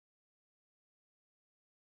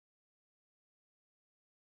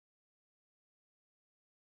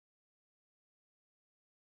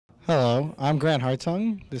Hello, I'm Grant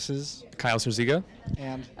Hartung. This is Kyle Serziga.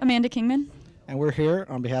 and Amanda Kingman. and we're here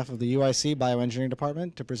on behalf of the UIC Bioengineering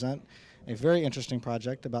Department to present a very interesting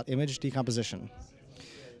project about image decomposition.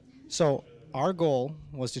 So our goal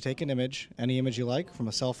was to take an image, any image you like, from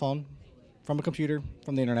a cell phone, from a computer,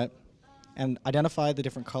 from the internet, and identify the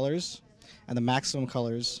different colors and the maximum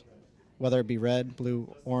colors, whether it be red,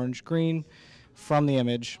 blue, orange, green, from the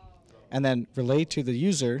image, and then relay to the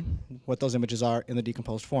user what those images are in the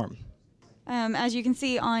decomposed form. As you can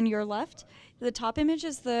see on your left, the top image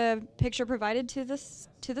is the picture provided to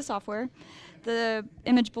the software. The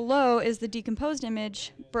image below is the decomposed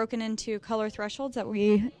image broken into color thresholds that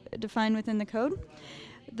we define within the code.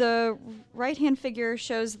 The right-hand figure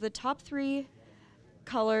shows the top three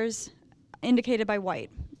colors indicated by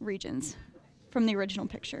white regions from the original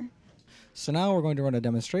picture. So now we're going to run a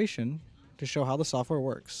demonstration to show how the software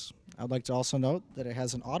works. I'd like to also note that it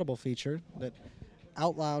has an audible feature that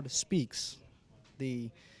out loud speaks the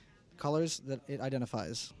colors that it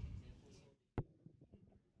identifies.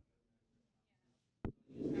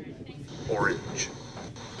 Orange,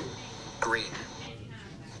 green,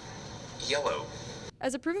 yellow.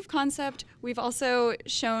 As a proof of concept, we've also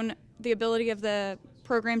shown the ability of the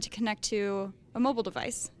program to connect to a mobile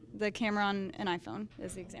device. The camera on an iPhone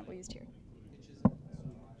is the example used here.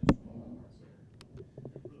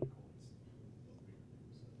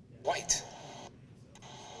 White,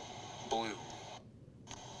 blue,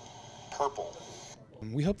 purple.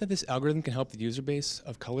 We hope that this algorithm can help the user base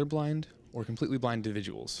of colorblind or completely blind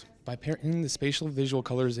individuals. By pairing the spatial visual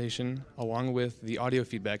colorization along with the audio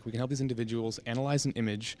feedback, we can help these individuals analyze an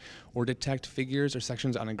image or detect figures or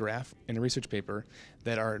sections on a graph in a research paper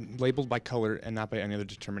that are labeled by color and not by any other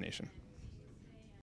determination.